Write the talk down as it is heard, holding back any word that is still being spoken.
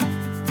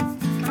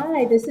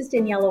Hi, this is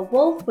Daniela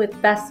Wolf with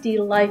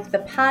Bestie Life, the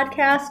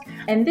podcast,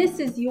 and this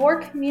is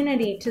your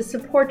community to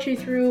support you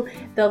through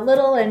the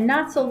little and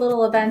not so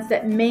little events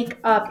that make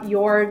up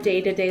your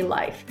day-to-day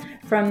life.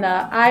 From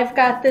the I've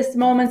got this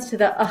moments to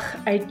the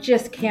I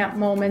just can't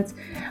moments.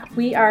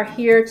 We are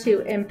here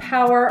to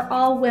empower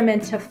all women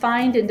to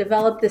find and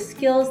develop the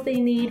skills they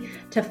need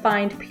to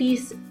find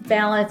peace,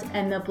 balance,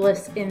 and the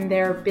bliss in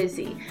their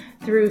busy.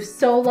 Through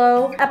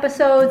solo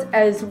episodes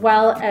as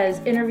well as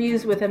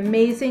interviews with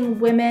amazing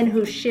women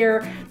who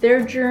share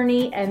their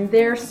journey and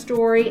their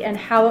story and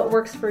how it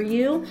works for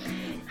you.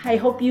 I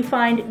hope you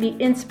find the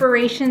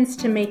inspirations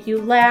to make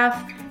you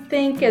laugh,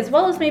 think, as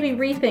well as maybe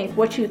rethink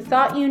what you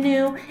thought you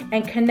knew,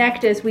 and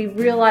connect as we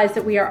realize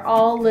that we are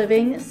all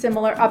living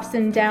similar ups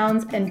and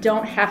downs and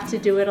don't have to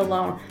do it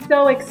alone.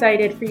 So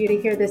excited for you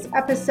to hear this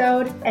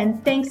episode,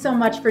 and thanks so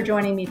much for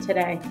joining me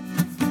today.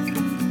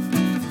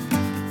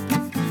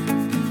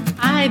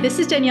 Hi, this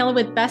is Daniela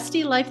with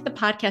Bestie Life, the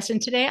podcast,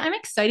 and today I'm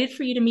excited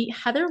for you to meet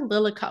Heather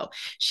Lillico.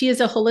 She is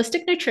a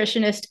holistic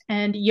nutritionist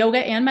and yoga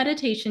and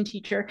meditation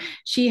teacher.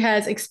 She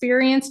has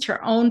experienced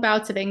her own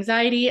bouts of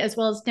anxiety, as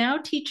well as now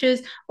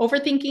teaches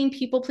overthinking,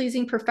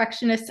 people-pleasing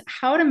perfectionists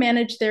how to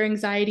manage their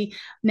anxiety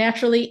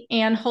naturally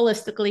and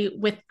holistically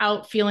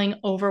without feeling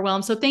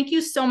overwhelmed. So thank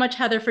you so much,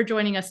 Heather, for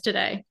joining us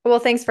today. Well,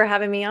 thanks for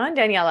having me on,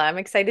 Daniela. I'm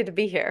excited to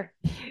be here.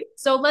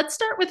 So let's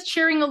start with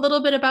sharing a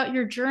little bit about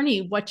your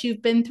journey, what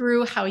you've been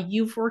through, how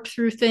you've worked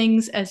through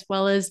things, as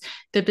well as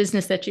the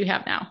business that you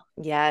have now.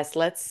 Yes,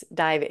 let's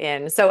dive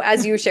in. So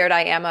as you shared,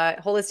 I am a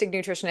holistic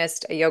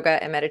nutritionist, a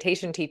yoga and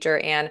meditation teacher,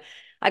 and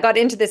I got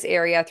into this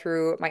area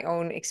through my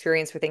own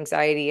experience with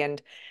anxiety. And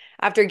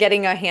after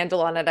getting a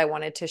handle on it, I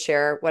wanted to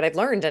share what I've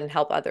learned and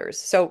help others.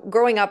 So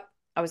growing up,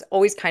 I was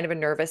always kind of a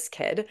nervous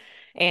kid,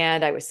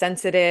 and I was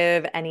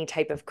sensitive, any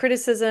type of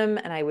criticism,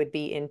 and I would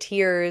be in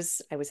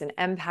tears. I was an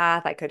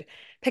empath. I could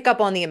pick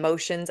up on the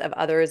emotions of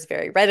others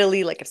very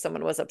readily. Like if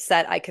someone was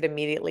upset, I could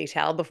immediately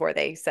tell before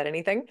they said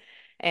anything.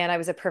 And I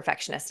was a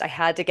perfectionist. I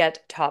had to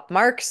get top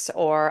marks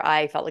or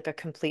I felt like a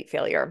complete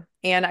failure.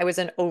 And I was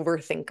an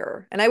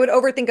overthinker. And I would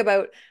overthink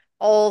about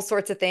all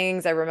sorts of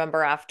things. I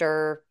remember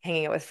after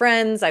hanging out with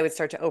friends, I would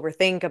start to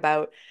overthink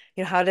about,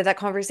 how did that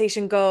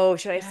conversation go?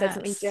 Should I have said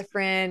something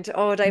different?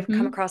 Oh, did I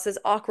come across as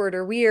awkward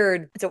or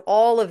weird? So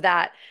all of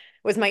that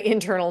was my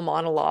internal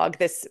monologue,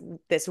 this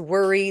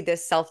worry,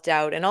 this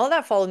self-doubt, and all of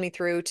that followed me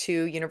through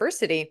to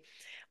university,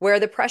 where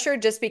the pressure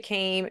just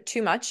became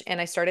too much and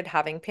I started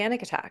having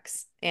panic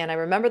attacks. And I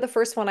remember the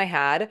first one I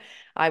had,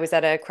 I was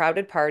at a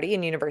crowded party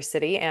in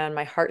university and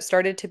my heart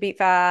started to beat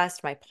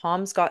fast, my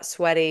palms got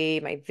sweaty,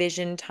 my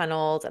vision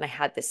tunneled, and I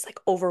had this like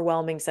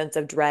overwhelming sense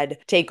of dread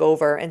take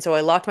over. And so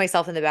I locked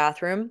myself in the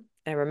bathroom.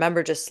 And I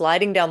remember just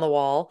sliding down the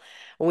wall,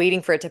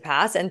 waiting for it to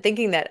pass and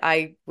thinking that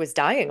I was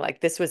dying. Like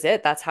this was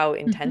it. That's how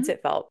intense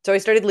it felt. So I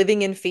started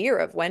living in fear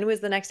of when was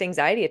the next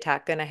anxiety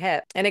attack going to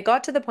hit. And it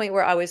got to the point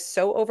where I was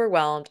so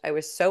overwhelmed. I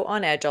was so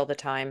on edge all the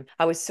time.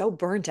 I was so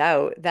burnt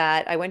out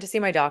that I went to see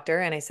my doctor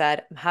and I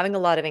said, I'm having a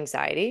lot of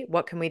anxiety.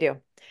 What can we do?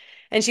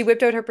 And she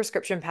whipped out her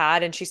prescription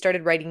pad and she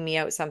started writing me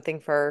out something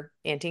for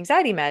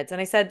anti-anxiety meds.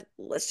 And I said,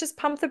 let's just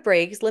pump the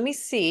brakes. Let me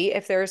see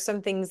if there are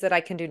some things that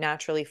I can do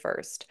naturally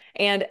first.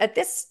 And at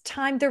this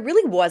time, there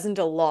really wasn't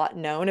a lot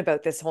known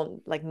about this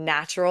whole like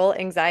natural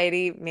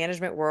anxiety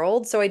management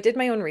world. So I did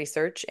my own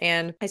research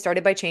and I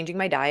started by changing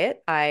my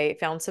diet. I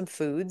found some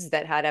foods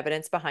that had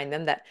evidence behind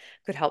them that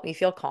could help me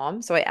feel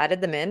calm. So I added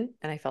them in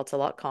and I felt a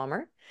lot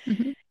calmer.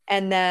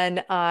 And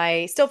then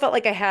I still felt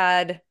like I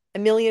had a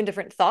million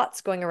different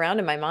thoughts going around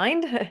in my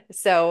mind.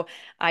 So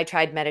I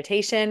tried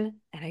meditation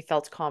and I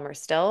felt calmer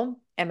still.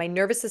 And my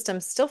nervous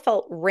system still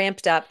felt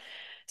ramped up.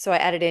 So I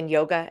added in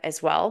yoga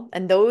as well.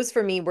 And those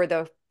for me were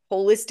the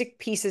holistic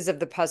pieces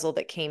of the puzzle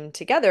that came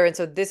together. And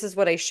so this is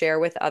what I share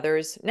with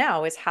others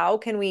now is how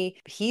can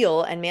we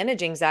heal and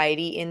manage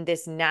anxiety in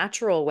this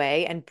natural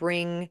way and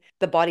bring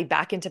the body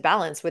back into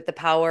balance with the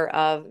power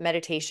of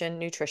meditation,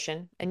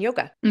 nutrition, and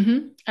yoga.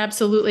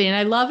 Absolutely. And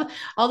I love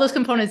all those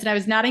components. And I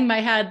was nodding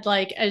my head,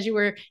 like, as you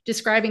were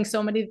describing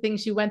so many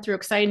things you went through,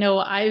 because I know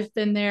I've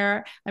been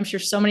there. I'm sure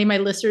so many of my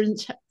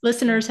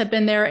listeners have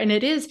been there. And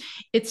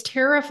it's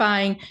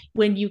terrifying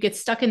when you get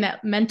stuck in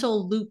that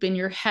mental loop in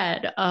your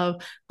head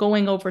of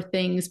going over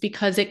things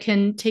because it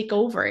can take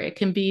over. It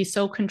can be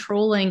so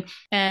controlling.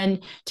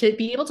 And to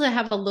be able to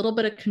have a little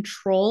bit of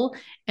control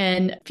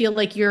and feel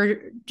like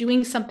you're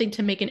doing something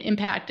to make an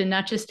impact and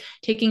not just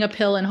taking a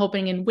pill and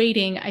hoping and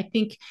waiting, I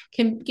think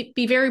can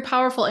be very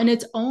powerful in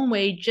its own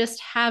way, just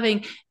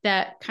having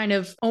that kind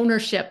of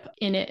ownership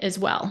in it as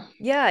well.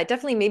 Yeah, it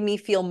definitely made me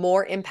feel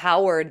more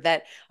empowered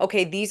that,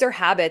 okay, these are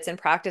habits and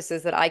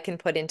practices that I can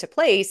put into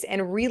place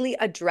and really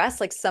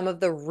address like some of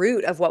the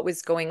root of what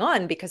was going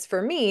on. Because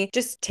for me,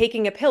 just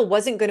taking a pill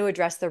wasn't going to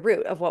address the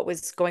root of what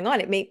was going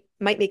on.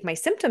 Might make my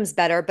symptoms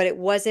better, but it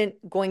wasn't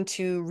going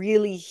to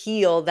really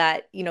heal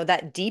that,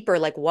 that deeper,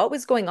 like what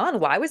was going on?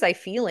 Why was I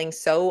feeling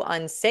so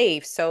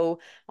unsafe, so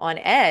on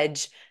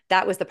edge?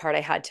 That was the part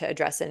I had to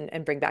address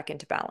and bring back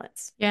into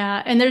balance.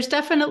 Yeah, and there's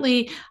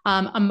definitely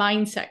a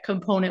mindset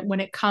component when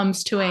it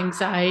comes to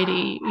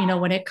anxiety.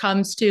 When it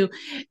comes to,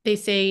 they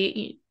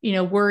say,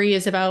 worry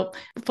is about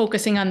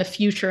focusing on the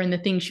future and the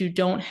things you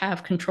don't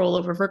have control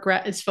over.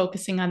 Regret is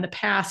focusing on the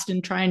past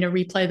and trying to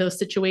replay those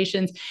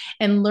situations,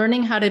 and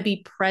learning how to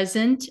be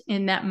present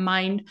in that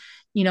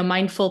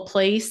mindful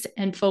place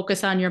and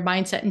focus on your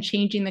mindset and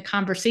changing the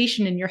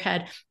conversation in your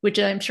head, which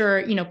I'm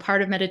sure,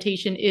 part of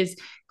meditation is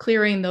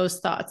clearing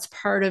those thoughts.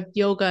 Part of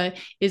yoga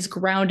is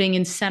grounding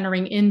and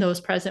centering in those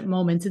present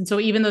moments. And so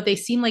even though they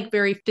seem like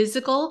very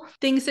physical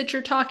things that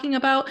you're talking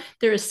about,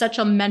 there is such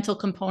a mental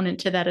component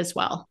to that as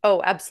well.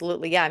 Oh,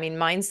 absolutely. Yeah. I mean,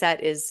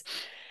 mindset is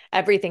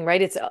everything,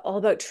 right? It's all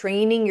about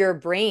training your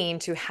brain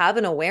to have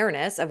an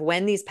awareness of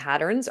when these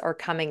patterns are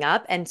coming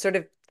up and sort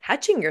of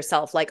catching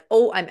yourself like,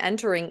 oh, I'm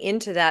entering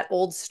into that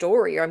old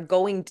story, or I'm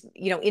going,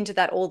 into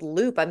that old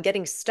loop. I'm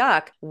getting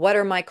stuck. What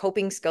are my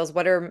coping skills?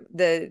 What are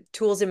the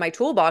tools in my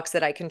toolbox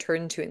that I can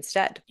turn to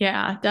instead?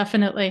 Yeah,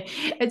 definitely.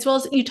 As well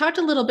as you talked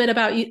a little bit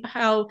about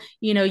how,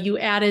 you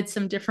added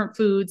some different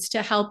foods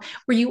to help.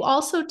 Were you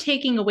also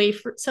taking away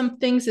some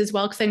things as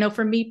well? Because I know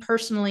for me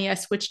personally, I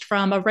switched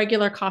from a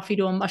regular coffee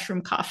to a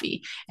mushroom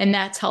coffee, and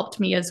that's helped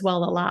me as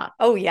well a lot.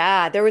 Oh,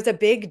 yeah. There was a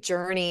big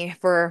journey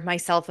for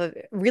myself of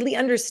really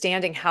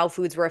understanding how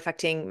foods were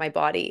affecting my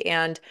body.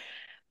 And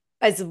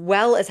as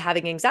well as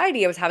having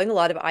anxiety, I was having a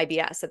lot of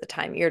IBS at the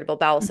time, irritable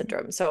bowel Mhm.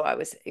 syndrome. So I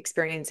was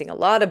experiencing a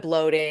lot of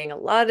bloating, a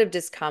lot of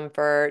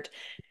discomfort,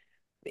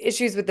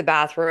 issues with the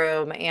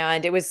bathroom,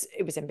 and it was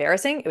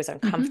embarrassing, it was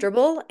Mhm.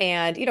 uncomfortable,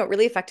 and it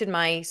really affected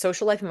my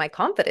social life and my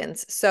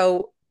confidence.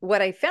 So what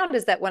I found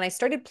is that when I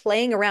started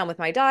playing around with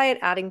my diet,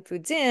 adding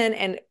foods in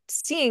and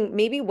seeing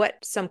maybe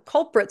what some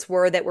culprits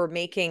were that were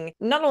making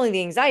not only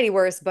the anxiety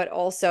worse, but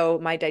also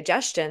my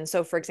digestion.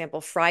 So, for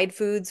example, fried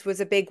foods was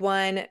a big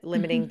one,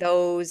 limiting Mhm.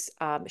 those,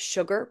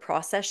 sugar,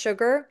 processed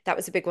sugar. That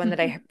was a big one that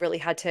I Mhm. really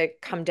had to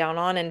come down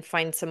on and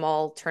find some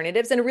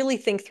alternatives and really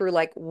think through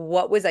like,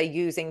 what was I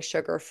using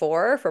sugar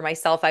for? For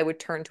myself, I would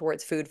turn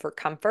towards food for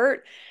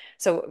comfort.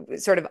 So,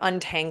 sort of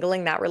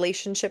untangling that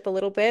relationship a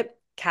little bit.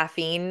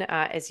 Caffeine,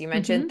 as you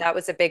mentioned, Mhm. that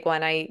was a big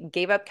one. I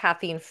gave up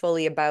caffeine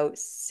fully about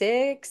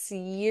 6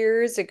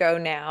 years ago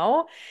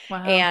now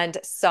Wow. and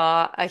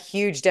saw a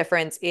huge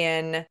difference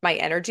in my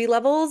energy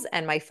levels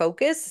and my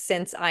focus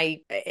since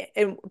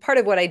and part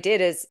of what I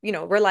did is,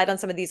 relied on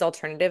some of these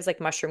alternatives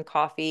like mushroom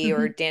coffee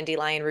or Mhm.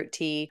 dandelion root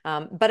tea.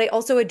 But I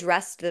also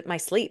addressed my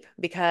sleep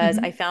because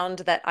I Mhm. found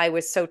that I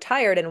was so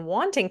tired and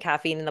wanting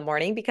caffeine in the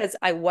morning because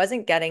I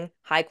wasn't getting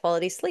high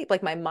quality sleep.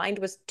 Like my mind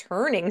was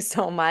turning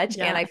so much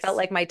and I felt Yes.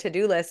 like my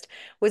to-do list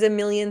was a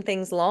million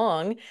things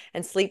long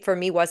and sleep for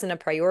me wasn't a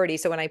priority.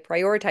 So when I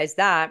prioritized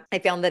that, I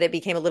found that it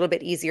became a little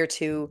bit easier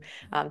to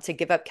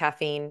give up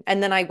caffeine.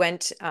 And then I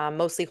went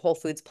mostly whole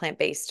foods,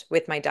 plant-based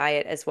with my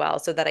diet as well,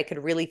 so that I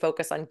could really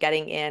focus on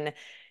getting in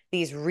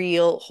these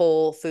real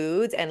whole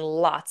foods and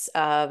lots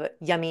of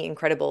yummy,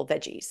 incredible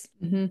veggies.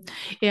 Hmm.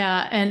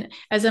 Yeah. And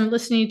as I'm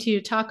listening to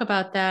you talk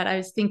about that, I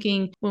was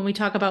thinking when we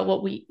talk about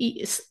what we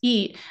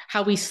eat,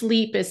 how we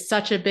sleep is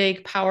such a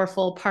big,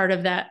 powerful part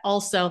of that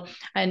also.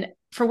 And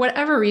for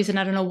whatever reason,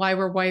 I don't know why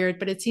we're wired,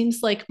 but it seems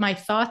like my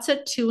thoughts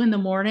at 2 in the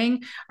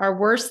morning are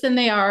worse than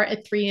they are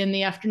at 3 in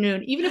the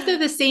afternoon. Even if they're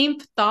the same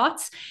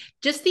thoughts,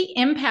 just the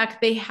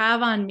impact they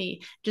have on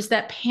me, just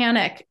that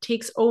panic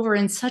takes over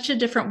in such a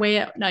different way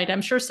at night.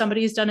 I'm sure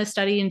somebody's done a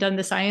study and done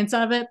the science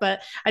of it,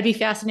 but I'd be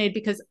fascinated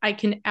because I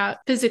can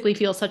physically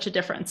feel such a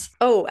difference.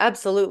 Oh,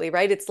 absolutely,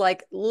 right? It's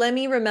like, let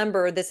me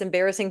remember this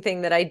embarrassing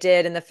thing that I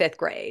did in the fifth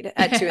grade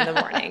at 2 in the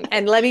morning,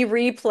 and let me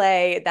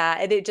replay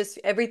that. And it just,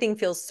 everything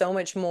feels so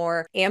much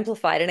more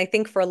amplified. And I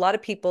think for a lot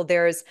of people,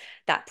 there's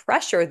that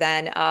pressure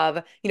then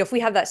of, if we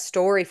have that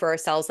story for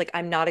ourselves, like,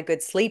 I'm not a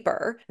good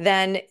sleeper,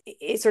 then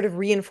it sort of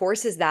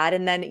reinforces that.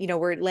 And then,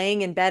 we're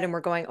laying in bed and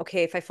we're going,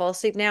 okay, if I fall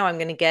asleep now, I'm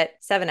going to get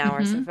 7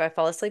 hours. If Hmm. I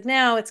fall asleep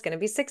now, it's going to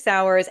be 6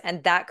 hours.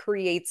 And that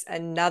creates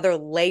another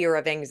layer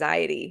of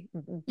anxiety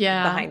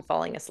Yeah. behind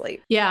falling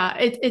asleep. Yeah,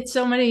 it's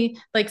so many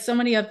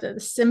of the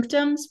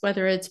symptoms,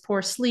 whether it's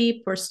poor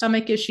sleep or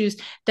stomach issues,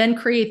 then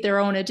create their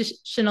own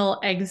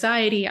additional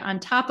anxiety on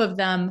top of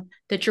them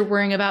that you're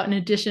worrying about in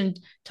addition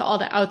to all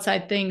the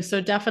outside things. So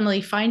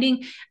definitely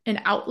finding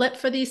an outlet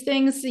for these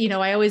things.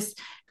 I always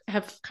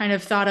have kind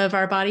of thought of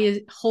our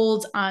body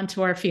holds on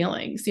to our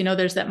feelings.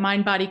 There's that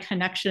mind body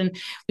connection.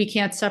 We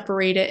can't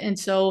separate it. And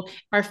so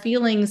our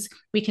feelings,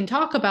 we can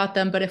talk about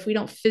them, but if we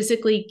don't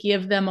physically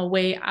give them a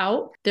way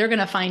out, they're going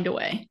to find a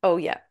way. Oh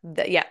yeah.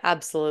 Yeah,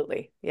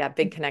 absolutely. Yeah,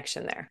 big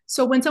connection there.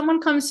 So when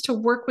someone comes to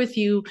work with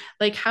you,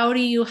 like how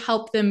do you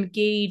help them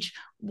gauge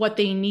what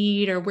they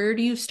need, or where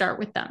do you start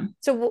with them?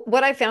 So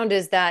what I found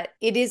is that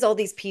it is all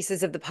these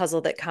pieces of the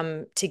puzzle that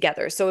come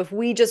together. So if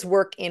we just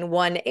work in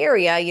one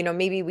area,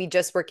 maybe we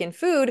just work in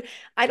food,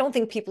 I don't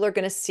think people are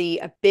going to see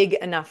a big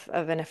enough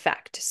of an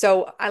effect.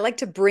 So I like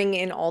to bring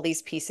in all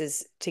these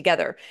pieces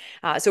together.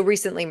 So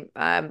recently,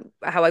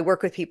 how I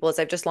work with people is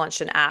I've just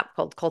launched an app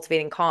called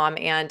Cultivating,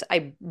 and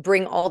I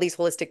bring all these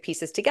holistic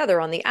pieces together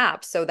on the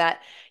app so that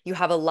you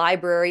have a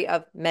library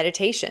of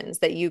meditations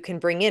that you can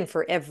bring in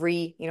for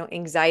every,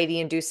 anxiety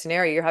induced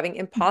scenario. You're having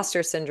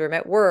imposter syndrome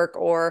at work,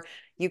 or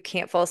you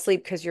can't fall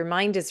asleep because your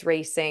mind is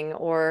racing,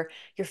 or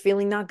you're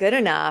feeling not good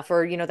enough,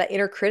 or that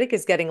inner critic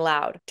is getting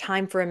loud.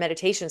 Time for a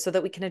meditation so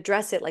that we can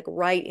address it like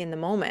right in the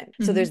moment.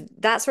 So there's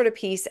that sort of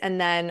piece.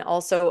 And then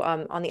also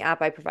on the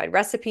app, I provide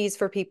recipes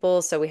for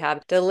people. So we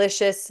have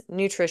delicious,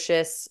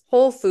 nutritious,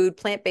 whole food,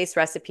 plant-based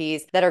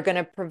recipes that are going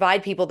to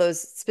provide people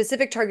those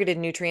specific targeted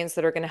nutrients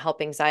that are going to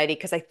help anxiety.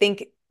 Because I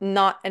think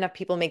not enough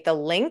people make the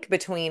link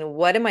between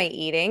what am I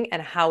eating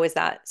and how is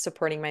that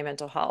supporting my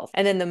mental health.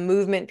 And then the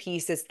movement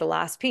piece is the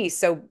last piece.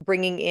 So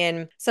bringing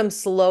in some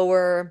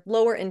slower,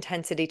 lower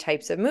intensity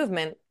types of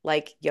movement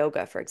like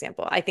yoga, for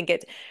example. I think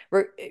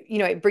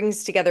it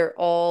brings together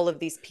all of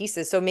these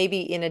pieces. So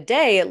maybe in a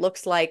day, it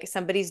looks like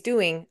somebody's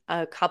doing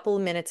a couple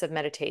minutes of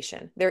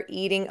meditation. They're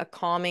eating a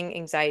calming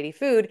anxiety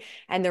food,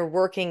 and they're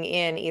working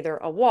in either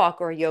a walk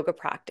or a yoga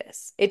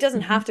practice. It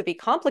doesn't have to be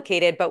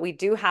complicated, but we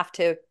do have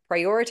to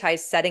prioritize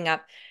setting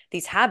up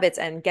these habits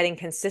and getting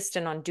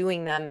consistent on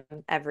doing them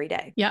every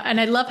day. Yeah.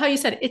 And I love how you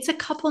said it's a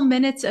couple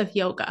minutes of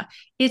yoga.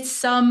 It's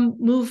some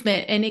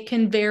movement, and it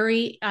can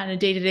vary on a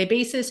day-to-day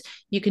basis.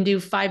 You can do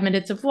 5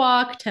 minutes of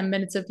walk, 10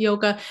 minutes of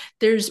yoga.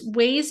 There's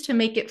ways to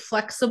make it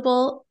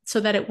flexible so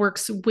that it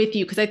works with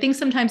you. Because I think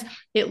sometimes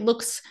it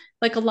looks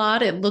like a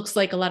lot, it looks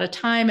like a lot of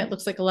time, it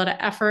looks like a lot of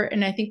effort.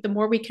 And I think the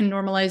more we can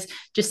normalize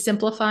just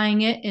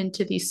simplifying it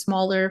into these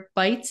smaller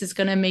bites is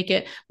going to make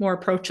it more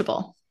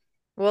approachable.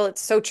 Well,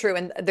 it's so true.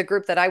 And the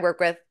group that I work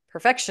with,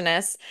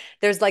 perfectionists,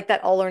 there's like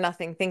that all or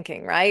nothing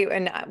thinking, right?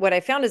 And what I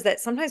found is that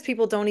sometimes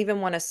people don't even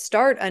want to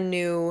start a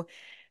new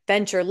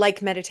venture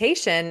like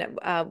meditation.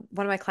 One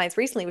of my clients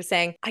recently was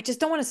saying, I just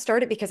don't want to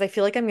start it because I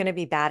feel like I'm going to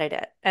be bad at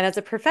it. And as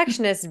a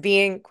perfectionist,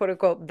 being quote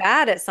unquote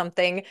bad at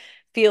something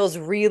feels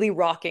really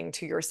rocking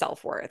to your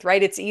self-worth,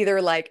 right? It's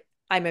either like,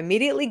 I'm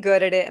immediately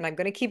good at it and I'm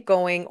going to keep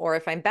going, or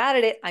if I'm bad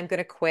at it, I'm going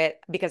to quit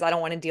because I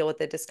don't want to deal with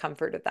the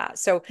discomfort of that.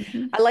 So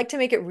Mhm. I like to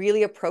make it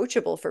really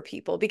approachable for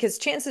people, because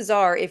chances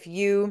are if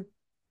you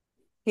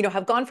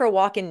have gone for a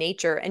walk in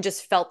nature and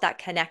just felt that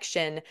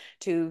connection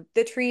to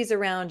the trees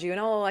around you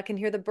and, oh, I can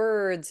hear the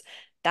birds.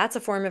 That's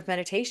a form of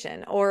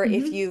meditation. Or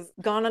if Mhm. you've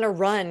gone on a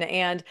run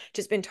and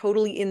just been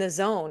totally in the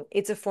zone,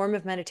 it's a form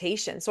of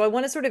meditation. So I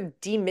want to sort of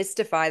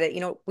demystify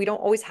that, we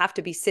don't always have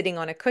to be sitting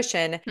on a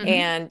cushion Mhm.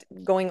 and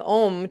going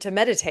om to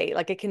meditate.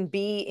 Like it can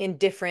be in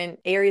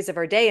different areas of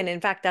our day. And in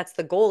fact, that's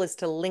the goal, is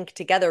to link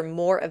together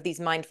more of these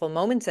mindful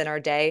moments in our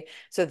day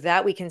so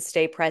that we can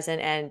stay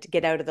present and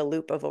get out of the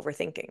loop of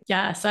overthinking.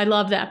 Yes, I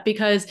love that,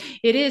 because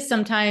it is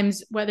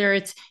sometimes, whether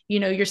it's,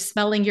 you're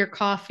smelling your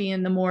coffee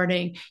in the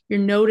morning, you're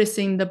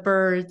noticing the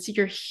birds,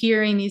 you're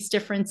hearing these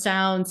different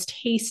sounds,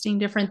 tasting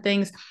different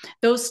things,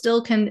 those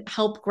still can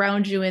help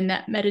ground you in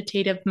that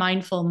meditative,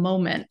 mindful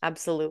moment.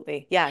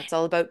 Absolutely. Yeah, it's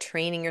all about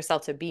training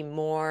yourself to be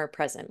more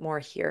present, more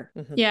here.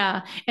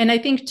 Yeah. And I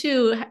think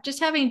too,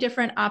 just having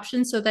different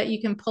options so that you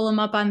can pull them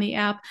up on the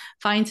app,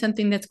 find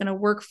something that's going to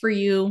work for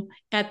you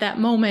at that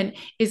moment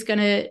you're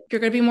going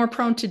to be more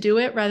prone to do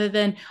it rather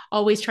than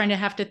always trying to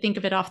have to think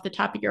of it off the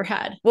top of your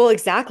head. Well,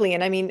 exactly.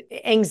 And I mean,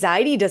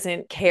 anxiety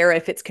doesn't care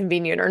if it's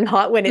convenient or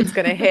not when it's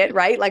going to hit,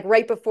 right? Like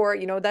right before,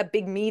 that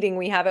big meeting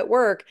we have at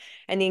work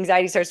and the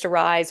anxiety starts to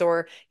rise,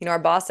 or, our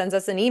boss sends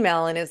us an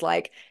email and is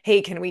like,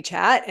 hey, can we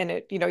chat?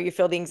 And you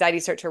feel the anxiety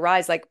start to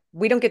rise. Like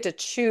we don't get to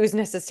choose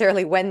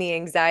necessarily when the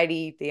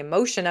anxiety, the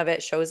emotion of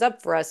it shows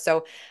up for us.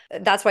 So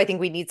that's why I think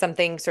we need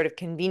something sort of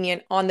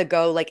convenient on the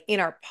go, like in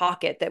our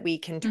pocket, that we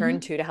can turn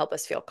Mhm. to help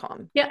us feel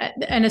calm. Yeah.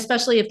 And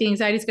especially if the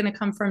anxiety is going to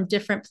come from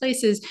different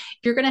places,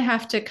 you're going to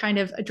have to kind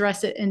of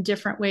address it in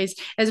different ways,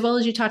 as well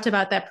as you talked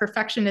about that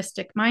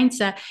perfectionistic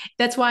mindset.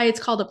 That's why it's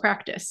called a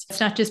practice. It's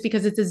not just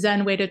because it's a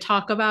Zen way to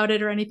talk about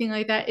it or anything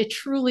like that. It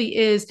truly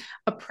is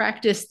a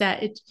practice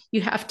that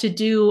you have to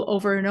do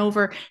over and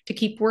over to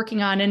keep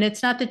working on. And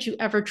it's not that you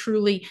ever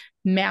truly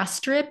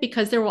master it,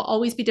 because there will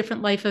always be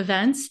different life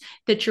events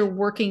that you're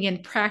working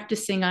and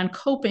practicing on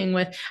coping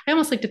with. I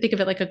almost like to think of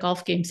it like a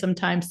golf game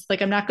sometimes.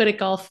 Like I'm not good at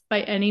golf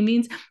by any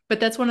means, but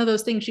that's one of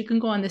those things. You can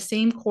go on the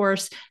same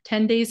course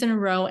 10 days in a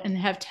row and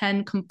have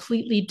 10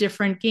 completely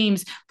different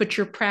games, but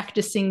you're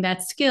practicing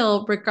that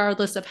skill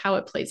regardless of how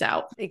it plays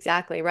out.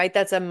 Exactly, right?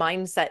 That's a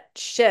mindset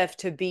shift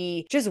to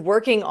be just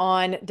working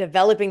on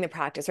developing the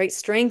practice, right?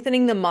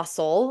 Strengthening the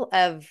muscle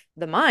of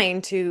the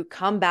mind to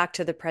come back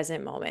to the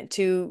present moment,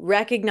 to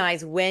recognize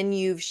when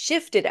you've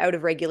shifted out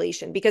of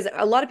regulation. Because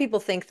a lot of people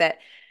think that,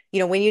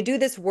 when you do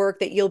this work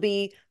that you'll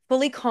be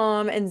fully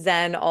calm and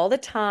zen all the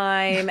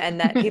time, and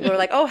that people are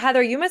like, "Oh,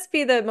 Heather, you must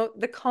be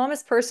the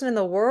calmest person in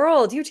the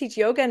world. You teach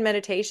yoga and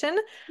meditation."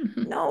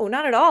 Mhm. No,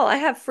 not at all. I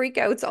have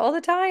freakouts all the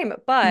time.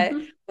 But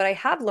Mhm. what I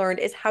have learned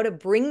is how to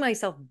bring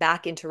myself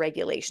back into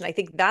regulation. I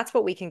think that's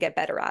what we can get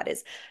better at,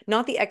 is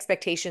not the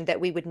expectation that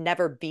we would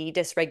never be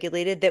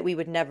dysregulated, that we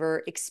would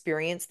never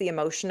experience the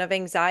emotion of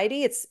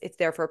anxiety. It's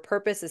there for a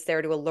purpose. It's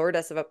there to alert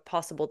us of a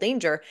possible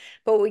danger.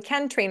 But what we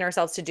can train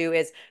ourselves to do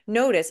is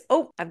notice,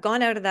 oh, I've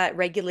gone out of that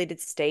regulated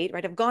state,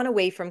 right? I've gone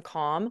away from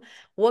calm.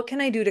 What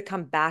can I do to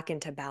come back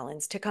into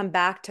balance, to come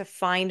back to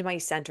find my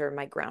center,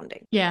 my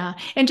grounding? Yeah.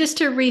 And just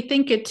to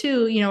rethink it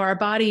too, our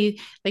body,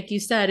 like you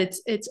said,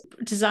 it's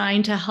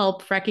designed to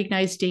help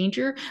recognize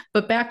danger.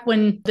 But back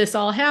when this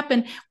all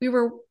happened, we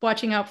were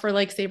watching out for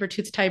like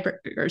saber-toothed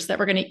tigers that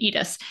were going to eat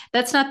us.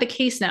 That's not the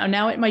case now.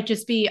 Now it might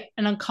just be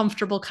an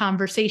uncomfortable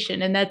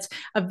conversation. And that's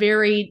a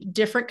very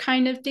different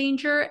kind of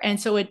danger. And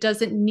so it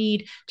doesn't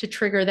need to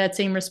trigger that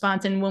same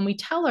response. And when we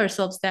tell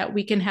ourselves that,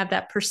 we can have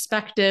that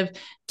perspective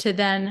to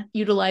then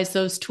utilize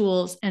those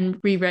tools and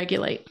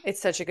re-regulate.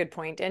 It's such a good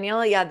point,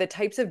 Daniela. Yeah, the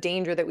types of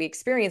danger that we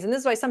experience. And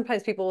this is why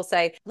sometimes people will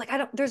say, like,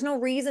 there's no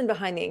reason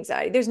behind the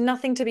anxiety. There's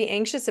nothing to be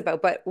anxious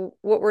about. But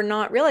what we're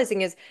not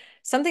realizing is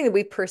something that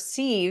we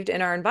perceived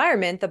in our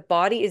environment, the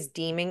body is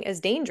deeming as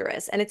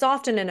dangerous. And it's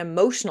often an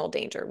emotional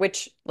danger,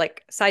 which,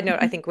 like, side note,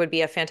 I think would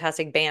be a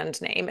fantastic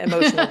band name,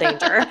 emotional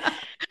danger.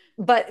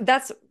 But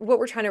that's what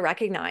we're trying to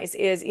recognize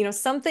is,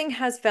 something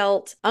has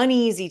felt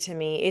uneasy to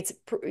me.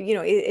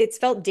 It's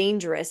felt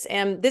dangerous.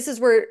 And this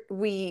is where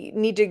we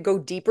need to go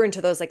deeper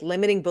into those like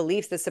limiting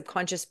beliefs, the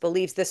subconscious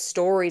beliefs, the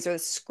stories or the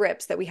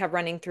scripts that we have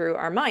running through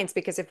our minds.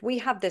 Because if we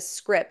have this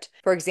script,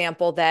 for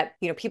example, that,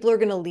 people are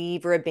going to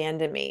leave or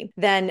abandon me,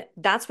 then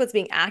that's what's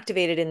being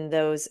activated in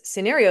those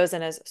scenarios.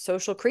 And as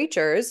social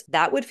creatures,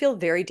 that would feel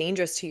very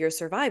dangerous to your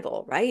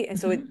survival, right? And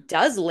so Mhm. it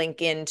does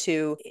link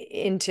into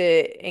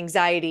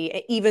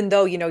anxiety, even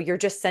though, you're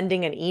just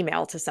sending an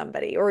email to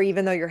somebody, or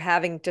even though you're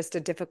having just a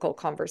difficult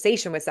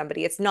conversation with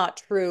somebody. It's not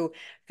true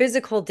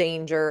physical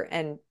danger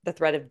and the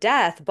threat of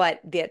death,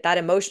 but that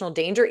emotional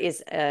danger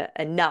is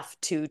enough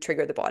to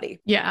trigger the body.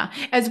 Yeah,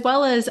 as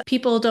well as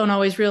people don't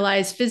always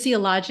realize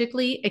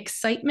physiologically,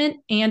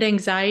 excitement and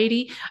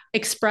anxiety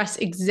express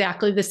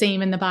exactly the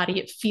same in the body.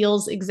 It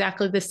feels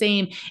exactly the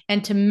same.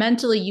 And to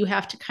mentally, you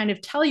have to kind of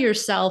tell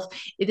yourself,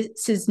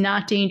 this is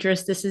not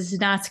dangerous. This is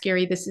not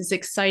scary. This is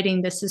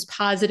exciting. This is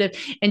positive.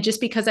 And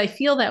just because I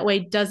feel that way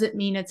doesn't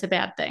mean it's a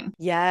bad thing.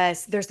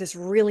 Yes, there's this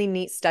really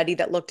neat study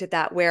that looked at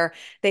that where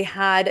they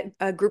had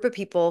a group of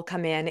people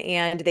come in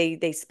and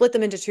they split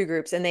them into two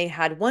groups, and they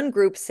had one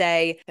group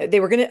say they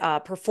were going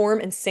to perform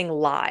and sing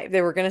live.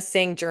 They were going to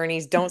sing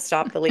Journey's "Don't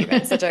Stop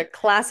Believin'," such a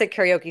classic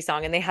karaoke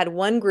song, and they had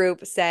one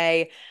group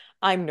say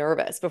I'm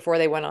nervous before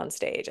they went on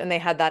stage, and they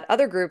had that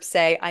other group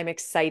say I'm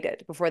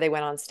excited before they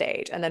went on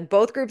stage. And then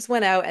both groups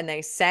went out and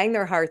they sang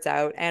their hearts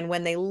out, and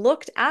when they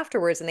looked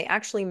afterwards and they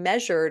actually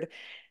measured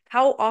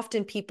how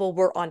often people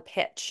were on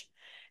pitch.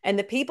 And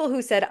the people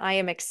who said, I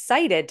am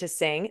excited to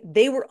sing,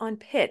 they were on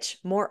pitch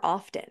more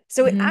often.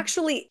 So it Mhm.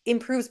 actually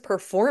improves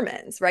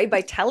performance, right?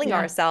 By telling Yeah.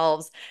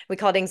 ourselves, we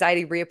call it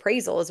anxiety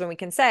reappraisal, is when we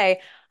can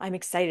say, I'm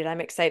excited,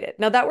 I'm excited.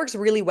 Now, that works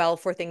really well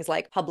for things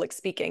like public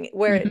speaking.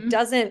 Where it Mhm.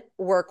 doesn't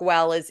work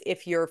well is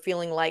if you're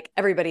feeling like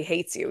everybody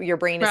hates you. Your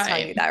brain is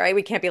telling you Right. that, right?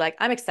 We can't be like,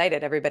 I'm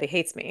excited, everybody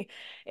hates me.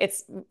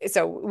 It's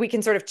so we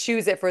can sort of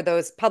choose it for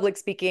those public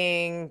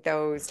speaking,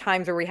 those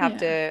times where we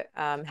have Yeah.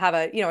 to have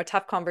a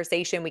tough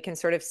conversation. We can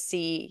sort of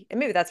see, and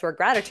maybe that's where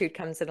gratitude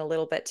comes in a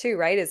little bit too,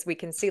 right? Is we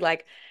can see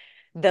like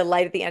the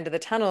light at the end of the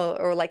tunnel,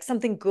 or like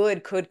something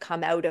good could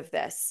come out of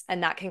this,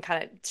 and that can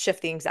kind of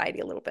shift the anxiety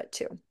a little bit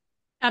too.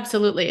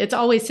 Absolutely. It's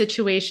always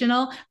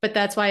situational, but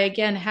that's why,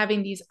 again,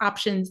 having these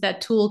options,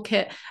 that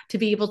toolkit to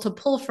be able to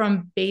pull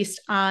from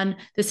based on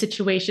the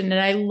situation.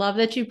 And I love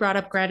that you brought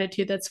up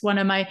gratitude. That's one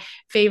of my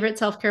favorite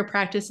self care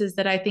practices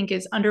that I think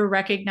is under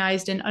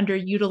recognized and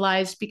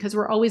underutilized because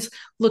we're always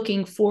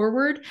looking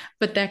forward,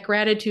 but that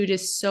gratitude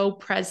is so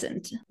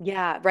present.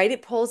 Yeah, right.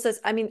 It pulls us.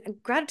 I mean,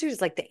 gratitude is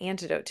like the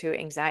antidote to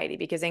anxiety,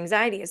 because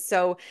anxiety is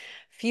so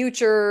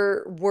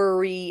future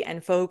worry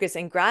and focus.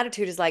 And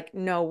gratitude is like,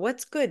 no,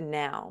 what's good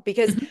now?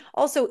 Because Mhm.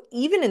 also,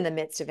 even in the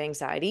midst of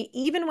anxiety,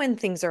 even when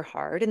things are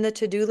hard and the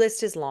to-do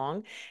list is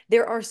long,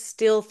 there are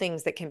still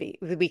things that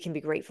we can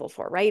be grateful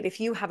for, right? If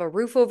you have a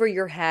roof over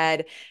your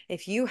head,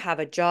 if you have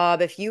a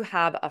job, if you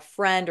have a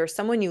friend or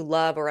someone you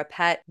love or a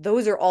pet,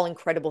 those are all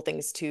incredible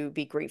things to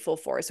be grateful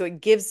for. So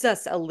it gives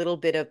us a little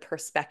bit of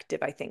perspective,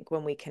 I think,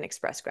 when we can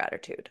express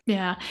gratitude.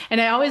 Yeah.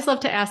 And I always love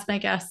to ask my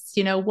guests,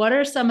 what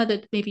are some of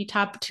the maybe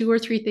top two or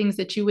three things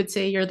that you would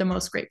say you're the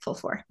most grateful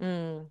for?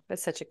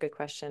 That's such a good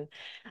question.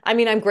 I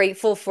mean, I'm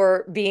grateful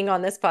for being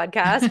on this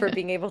podcast, for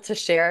being able to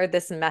share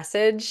this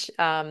message.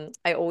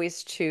 I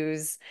always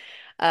choose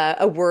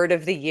a word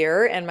of the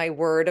year, and my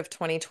word of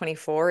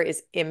 2024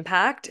 is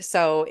impact.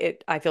 So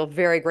I feel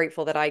very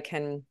grateful that I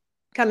can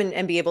come in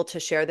and be able to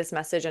share this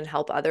message and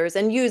help others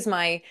and use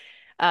my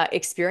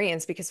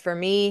experience, because for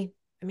me,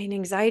 I mean,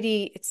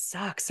 anxiety, it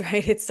sucks,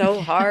 right? It's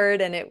so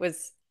hard. And it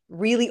was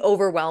really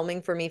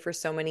overwhelming for me for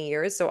so many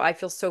years. So I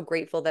feel so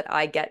grateful that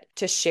I get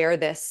to share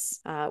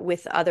this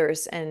with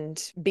others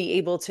and be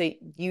able to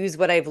use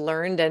what I've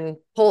learned and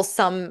pull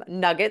some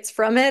nuggets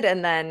from it,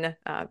 and then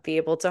be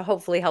able to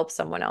hopefully help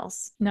someone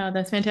else. No,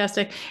 that's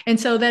fantastic. And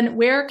so then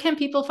where can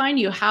people find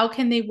you? How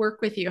can they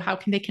work with you? How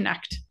can they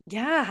connect?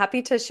 Yeah,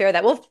 happy to share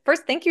that. Well,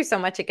 first, thank you so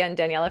much again,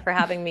 Daniela, for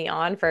having me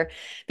on, for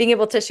being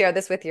able to share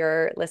this with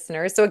your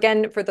listeners. So,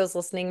 again, for those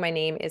listening, my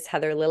name is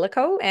Heather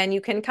Lillico, and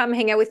you can come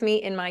hang out with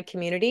me in my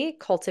community,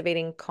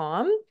 Cultivating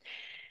Calm.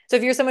 So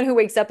if you're someone who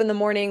wakes up in the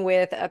morning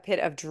with a pit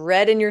of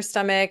dread in your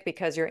stomach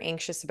because you're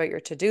anxious about your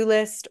to-do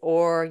list,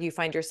 or you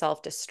find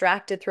yourself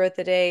distracted throughout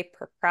the day,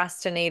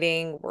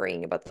 procrastinating,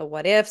 worrying about the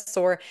what ifs,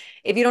 or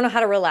if you don't know how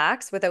to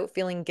relax without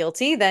feeling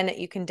guilty, then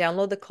you can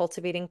download the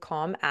Cultivating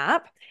Calm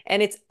app.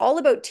 And it's all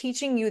about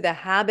teaching you the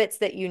habits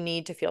that you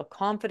need to feel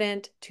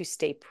confident, to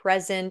stay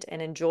present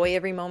and enjoy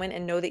every moment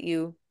and know that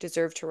you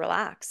deserve to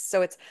relax.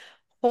 So it's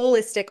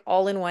holistic,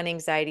 all-in-one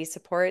anxiety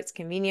support. It's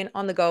convenient,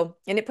 on the go,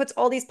 and it puts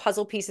all these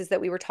puzzle pieces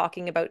that we were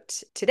talking about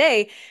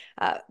today,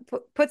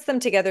 puts them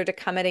together to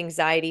come at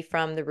anxiety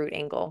from the root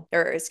angle,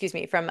 or excuse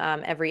me, from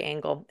every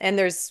angle. And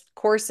there's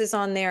courses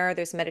on there,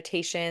 there's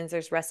meditations,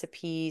 there's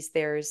recipes,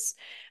 there's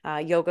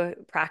yoga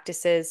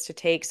practices to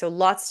take. So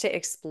lots to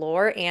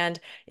explore.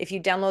 And if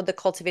you download the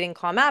Cultivating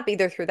Calm app,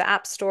 either through the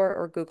App Store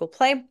or Google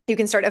Play, you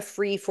can start a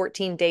free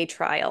 14-day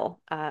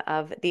trial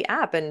of the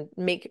app and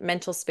make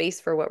mental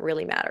space for what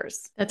really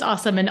matters. That's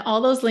awesome. And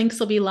all those links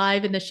will be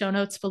live in the show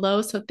notes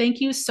below. So thank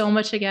you so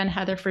much again,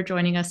 Heather, for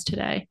joining us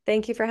today.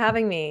 Thank you for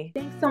having me.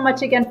 Thanks so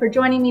much again for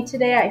joining me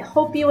today. I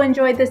hope you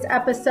enjoyed this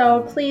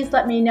episode. Please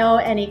let me know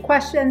any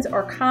questions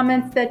or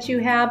comments that you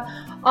have.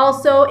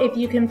 Also, if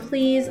you can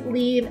please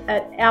leave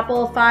an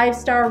Apple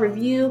 5-star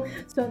review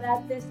so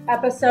that this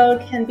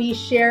episode can be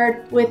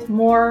shared with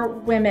more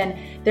women.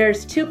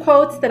 There's 2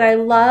 quotes that I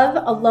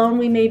love. Alone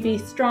we may be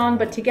strong,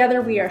 but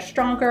together we are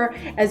stronger,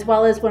 as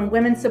well as when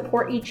women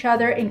support each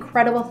other,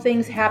 incredible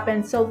things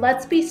happen. So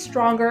let's be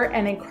stronger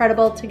and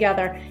incredible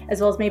together,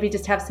 as well as maybe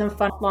just have some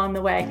fun along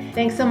the way.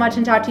 Thanks so much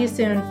and talk to you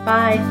soon.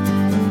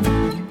 Bye.